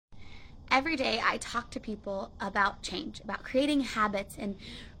every day I talk to people about change, about creating habits and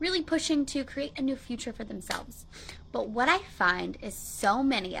really pushing to create a new future for themselves. But what I find is so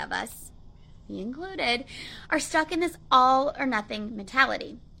many of us, me included, are stuck in this all or nothing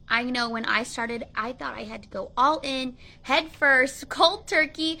mentality. I know when I started, I thought I had to go all in, head first, cold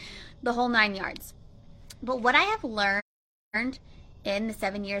turkey, the whole 9 yards. But what I have learned in the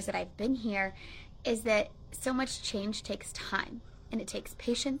 7 years that I've been here is that so much change takes time, and it takes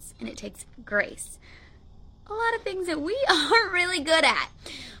patience, and it takes grace. A lot of things that we aren't really good at.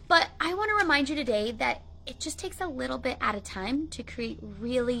 But I want to remind you today that it just takes a little bit at a time to create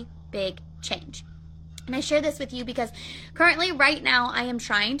really big change. And I share this with you because currently, right now, I am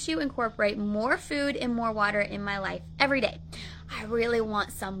trying to incorporate more food and more water in my life every day. I really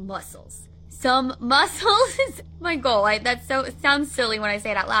want some muscles. Some muscles is my goal. It sounds silly when I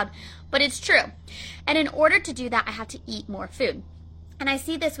say it out loud, but it's true. And in order to do that, I have to eat more food. And I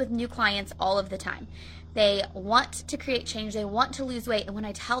see this with new clients all of the time. They want to create change. They want to lose weight. And when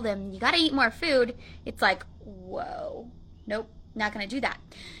I tell them, you got to eat more food, it's like, whoa, nope, not going to do that.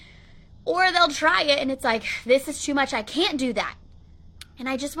 Or they'll try it and it's like, this is too much. I can't do that. And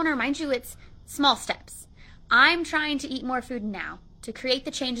I just want to remind you, it's small steps. I'm trying to eat more food now to create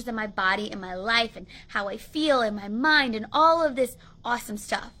the changes in my body and my life and how I feel in my mind and all of this awesome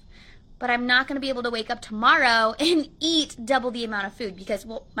stuff. But I'm not going to be able to wake up tomorrow and eat double the amount of food because,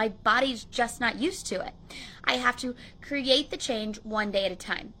 well, my body's just not used to it. I have to create the change one day at a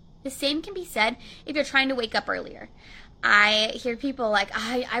time. The same can be said if you're trying to wake up earlier. I hear people like,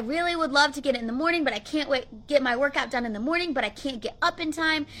 I really would love to get it in the morning, but I can't get my workout done in the morning, but I can't get up in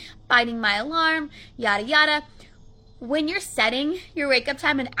time, biting my alarm, yada, yada. When you're setting your wake-up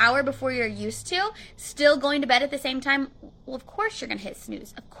time an hour before you're used to, still going to bed at the same time, well, of course you're going to hit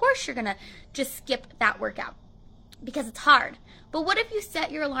snooze. Of course you're going to just skip that workout because it's hard. But what if you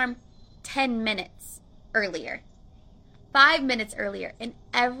set your alarm 10 minutes earlier, 5 minutes earlier, and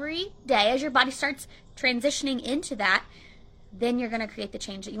every day as your body starts transitioning into that, then you're going to create the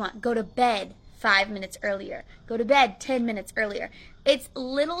change that you want. Go to bed 5 minutes earlier. Go to bed 10 minutes earlier. It's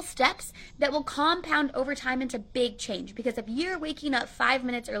little steps that will compound over time into big change. Because if you're waking up 5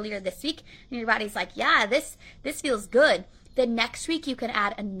 minutes earlier this week and your body's like, yeah, this feels good, then next week you can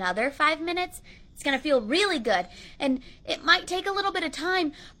add another 5 minutes. It's going to feel really good. And it might take a little bit of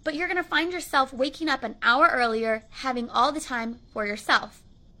time, but you're going to find yourself waking up an hour earlier, having all the time for yourself.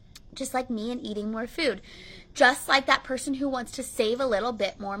 Just like me and eating more food. Just like that person who wants to save a little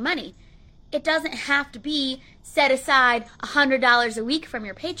bit more money. It doesn't have to be set aside $100 a week from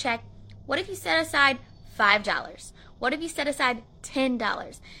your paycheck. What if you set aside $5? What if you set aside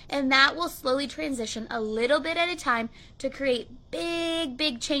 $10? And that will slowly transition a little bit at a time to create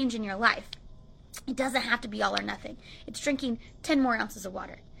big change in your life. It doesn't have to be all or nothing. It's drinking 10 more ounces of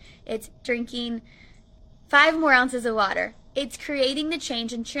water. It's drinking 5 more ounces of water. It's creating the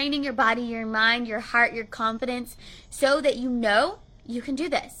change and training your body, your mind, your heart, your confidence so that you know you can do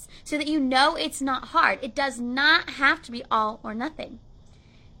this. So that you know it's not hard. It does not have to be all or nothing.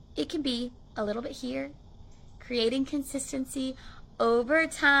 It can be a little bit here, creating consistency over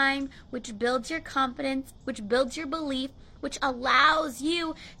time, which builds your confidence, which builds your belief, which allows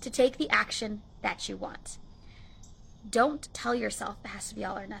you to take the action that you want. Don't tell yourself it has to be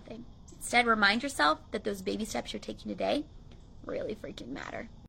all or nothing. Instead, remind yourself that those baby steps you're taking today really freaking matter.